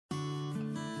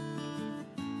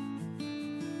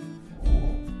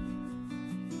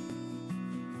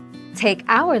Take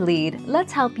our lead,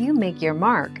 let's help you make your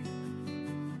mark.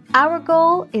 Our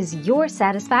goal is your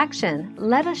satisfaction.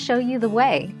 Let us show you the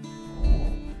way.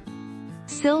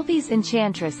 Sylvie the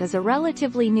Enchantress is a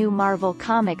relatively new Marvel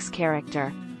Comics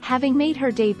character, having made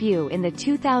her debut in the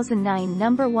 2009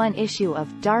 #1 issue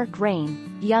of Dark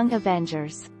Reign, Young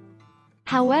Avengers.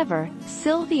 However,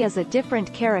 Sylvie is a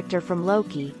different character from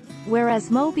Loki,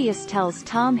 whereas Mobius tells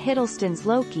Tom Hiddleston's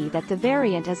Loki that the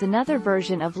variant is another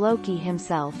version of Loki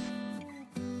himself.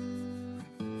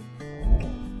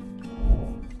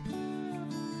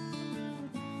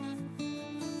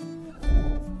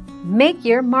 Make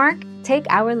your mark, take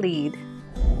our lead.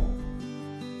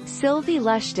 Sylvie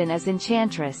Lushton is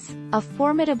Enchantress, a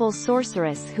formidable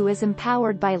sorceress who is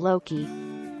empowered by Loki.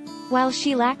 While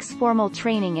she lacks formal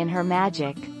training in her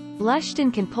magic,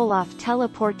 Lushton can pull off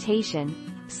teleportation,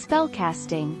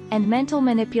 spellcasting, and mental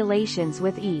manipulations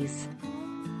with ease.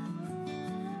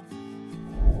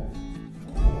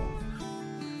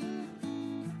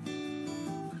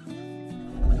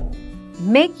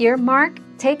 Make your mark,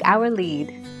 take our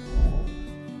lead.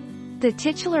 The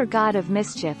titular god of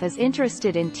mischief is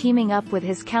interested in teaming up with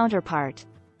his counterpart,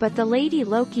 but the Lady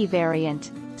Loki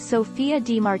variant, Sophia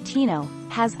Di Martino,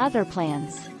 has other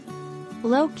plans.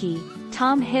 Loki,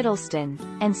 Tom Hiddleston,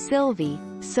 and Sylvie,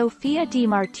 Sophia Di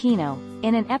Martino,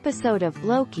 in an episode of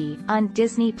Loki on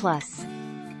Disney+.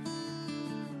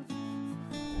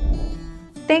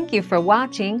 Thank you for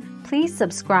watching. Please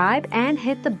subscribe and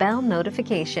hit the bell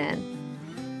notification.